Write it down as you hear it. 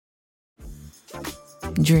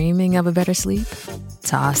Dreaming of a better sleep?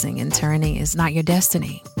 Tossing and turning is not your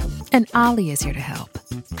destiny. And Ollie is here to help.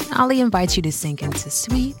 Ollie invites you to sink into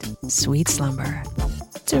sweet, sweet slumber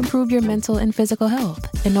to improve your mental and physical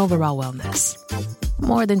health and overall wellness.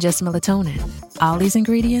 More than just melatonin, Ollie's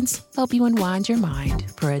ingredients help you unwind your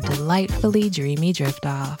mind for a delightfully dreamy drift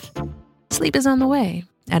off. Sleep is on the way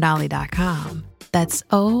at Ollie.com. That's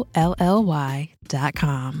OLLY.com.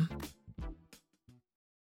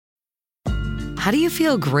 How do you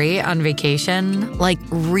feel great on vacation? Like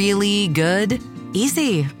really good?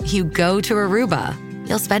 Easy. You go to Aruba.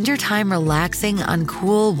 You'll spend your time relaxing on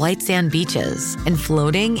cool white sand beaches and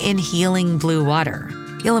floating in healing blue water.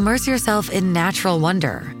 You'll immerse yourself in natural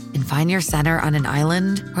wonder and find your center on an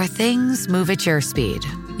island where things move at your speed.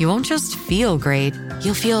 You won't just feel great,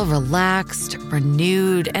 you'll feel relaxed,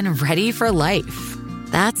 renewed, and ready for life.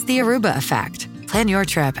 That's the Aruba effect. Plan your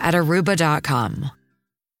trip at Aruba.com.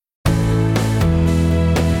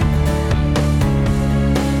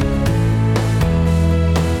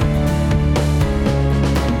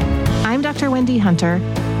 I'm Dr. Wendy Hunter,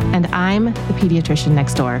 and I'm the pediatrician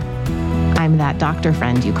next door. I'm that doctor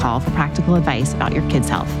friend you call for practical advice about your kid's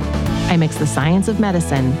health. I mix the science of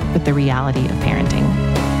medicine with the reality of parenting.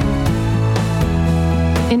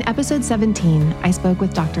 In episode 17, I spoke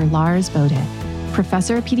with Dr. Lars Bode,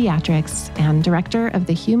 professor of pediatrics and director of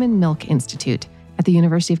the Human Milk Institute at the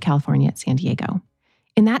University of California at San Diego.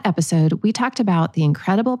 In that episode, we talked about the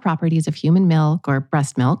incredible properties of human milk or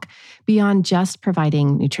breast milk beyond just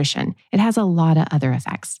providing nutrition. It has a lot of other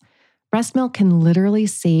effects. Breast milk can literally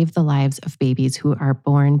save the lives of babies who are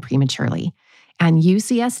born prematurely. And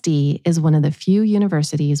UCSD is one of the few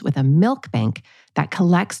universities with a milk bank that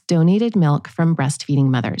collects donated milk from breastfeeding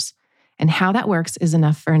mothers. And how that works is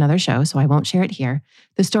enough for another show, so I won't share it here.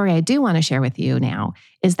 The story I do want to share with you now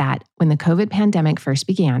is that when the COVID pandemic first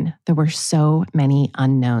began, there were so many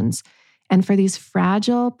unknowns. And for these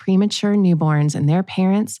fragile, premature newborns and their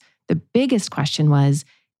parents, the biggest question was,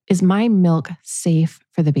 is my milk safe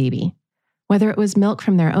for the baby? Whether it was milk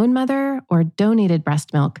from their own mother or donated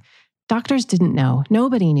breast milk, doctors didn't know.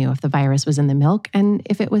 Nobody knew if the virus was in the milk and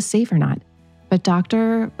if it was safe or not. But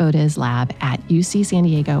Dr. Bode's lab at UC San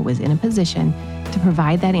Diego was in a position to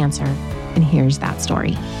provide that answer, and here's that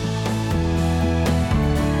story.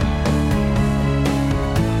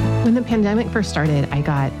 When the pandemic first started, I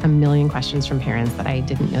got a million questions from parents that I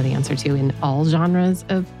didn't know the answer to in all genres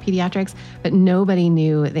of pediatrics, but nobody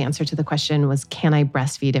knew the answer to the question was, can I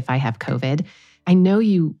breastfeed if I have COVID? I know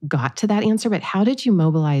you got to that answer, but how did you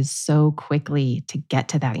mobilize so quickly to get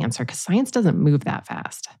to that answer? Because science doesn't move that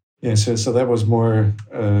fast. Yeah, so that was more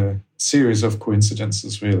a series of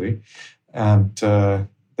coincidences, really. And that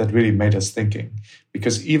really made us thinking.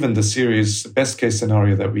 Because even the best case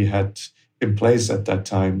scenario that we had in place at that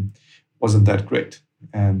time wasn't that great.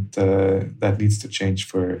 And that needs to change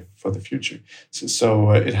for the future.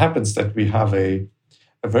 So it happens that we have a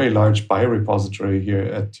very large biorepository here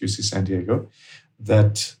at UC San Diego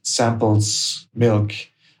that samples milk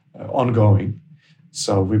ongoing.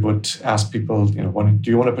 So we would ask people, do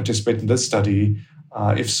you want to participate in this study?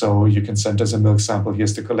 If so, you can send us a milk sample.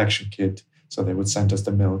 Here's the collection kit. So they would send us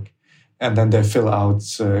the milk. And then they fill out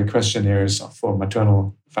questionnaires for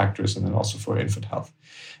maternal factors and then also for infant health.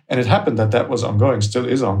 And it happened that was ongoing, still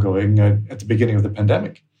is ongoing at the beginning of the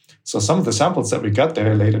pandemic. So some of the samples that we got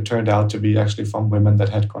there later turned out to be actually from women that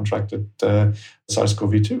had contracted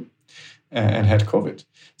SARS-CoV-2 and had COVID.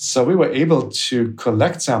 So we were able to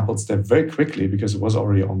collect samples there very quickly because it was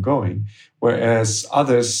already ongoing, whereas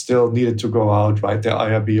others still needed to go out, write their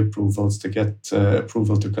IRB approvals to get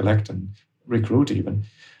approval to collect and recruit even.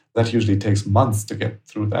 That usually takes months to get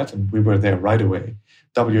through that, and we were there right away.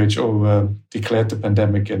 WHO declared the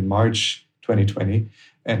pandemic in March 2020,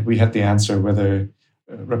 and we had the answer whether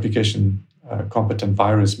replication-competent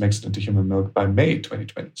virus makes it into human milk by May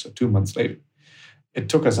 2020, so 2 months later. It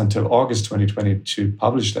took us until August 2020 to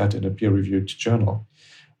publish that in a peer-reviewed journal.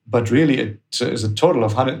 But really, it is a total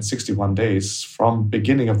of 161 days from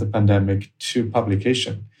beginning of the pandemic to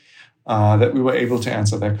publication that we were able to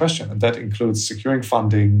answer that question. And that includes securing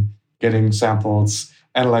funding, getting samples,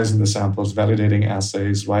 analyzing the samples, validating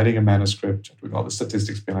assays, writing a manuscript, doing all the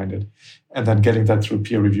statistics behind it, and then getting that through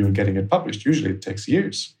peer review and getting it published. Usually it takes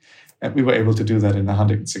years. And we were able to do that in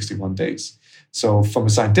 161 days. So from a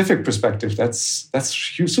scientific perspective, that's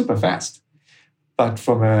super fast. But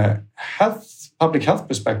from a public health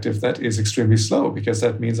perspective, that is extremely slow because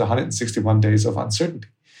that means 161 days of uncertainty,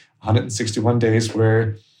 161 days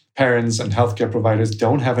where parents and healthcare providers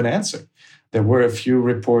don't have an answer. There were a few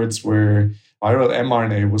reports where viral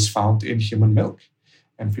mRNA was found in human milk.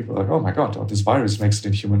 And people are like, oh my God, this virus makes it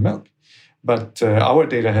in human milk. But our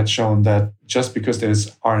data had shown that just because there's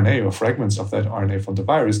RNA or fragments of that RNA from the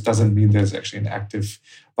virus doesn't mean there's actually an active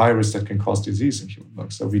virus that can cause disease in human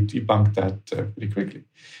milk. So we debunked that pretty quickly.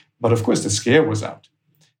 But of course, the scare was out.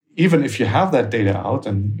 Even if you have that data out,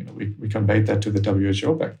 and we conveyed that to the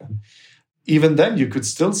WHO back then, even then you could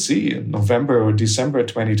still see in November or December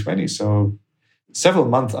 2020, so several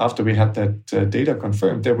months after we had that data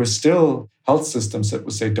confirmed, there were still health systems that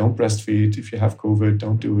would say, don't breastfeed. If you have COVID,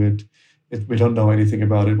 don't do it. We don't know anything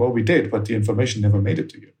about it. Well, we did, but the information never made it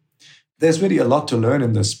to you. There's really a lot to learn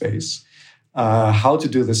in this space. How to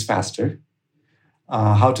do this faster,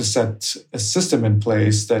 how to set a system in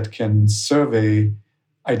place that can survey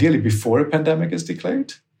ideally before a pandemic is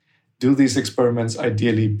declared, do these experiments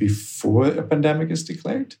ideally before a pandemic is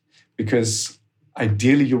declared, because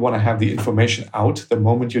ideally you want to have the information out the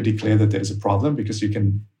moment you declare that there's a problem, because you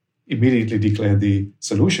can immediately declare the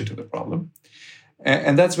solution to the problem.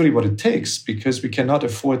 And that's really what it takes, because we cannot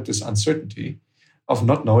afford this uncertainty of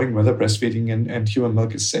not knowing whether breastfeeding and human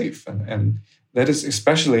milk is safe. And that is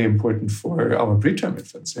especially important for our preterm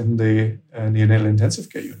infants in the neonatal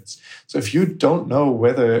intensive care units. So if you don't know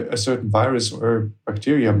whether a certain virus or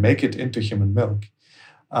bacteria make it into human milk,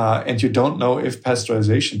 and you don't know if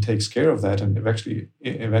pasteurization takes care of that and eventually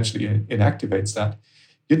inactivates that,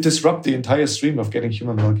 you disrupt the entire stream of getting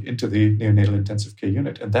human milk into the neonatal intensive care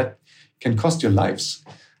unit. And that can cost your lives,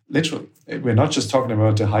 literally. We're not just talking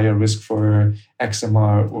about a higher risk for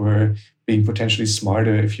eczema or being potentially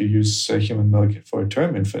smarter if you use human milk for a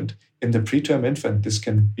term infant. In the preterm infant, this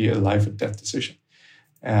can be a life and death decision.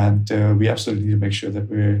 And we absolutely need to make sure that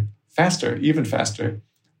we're faster, even faster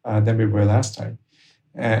than we were last time.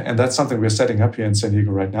 And that's something we're setting up here in San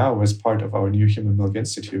Diego right now as part of our new Human Milk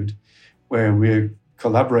Institute, where we're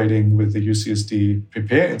collaborating with the UCSD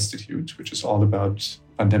Prepare Institute, which is all about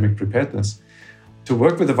pandemic preparedness, to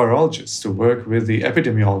work with the virologists, to work with the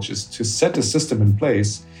epidemiologists, to set a system in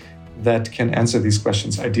place that can answer these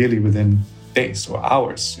questions ideally within days or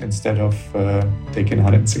hours instead of taking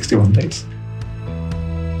 161 days.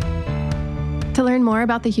 To learn more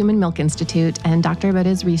about the Human Milk Institute and Dr.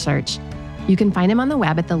 Bode's research, you can find him on the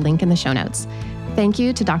web at the link in the show notes. Thank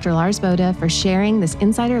you to Dr. Lars Bode for sharing this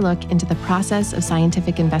insider look into the process of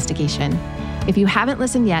scientific investigation. If you haven't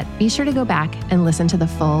listened yet, be sure to go back and listen to the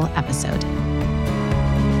full episode.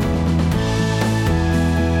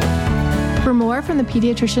 For more from the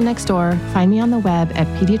Pediatrician Next Door, find me on the web at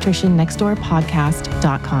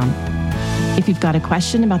pediatriciannextdoorpodcast.com. If you've got a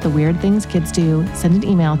question about the weird things kids do, send an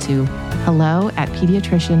email to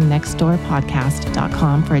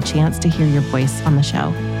hello@pediatriciannextdoorpodcast.com for a chance to hear your voice on the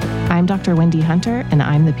show. I'm Dr. Wendy Hunter, and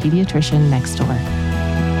I'm the Pediatrician Next Door.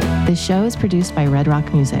 This show is produced by Red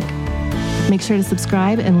Rock Music. Make sure to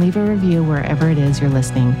subscribe and leave a review wherever it is you're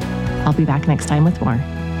listening. I'll be back next time with more.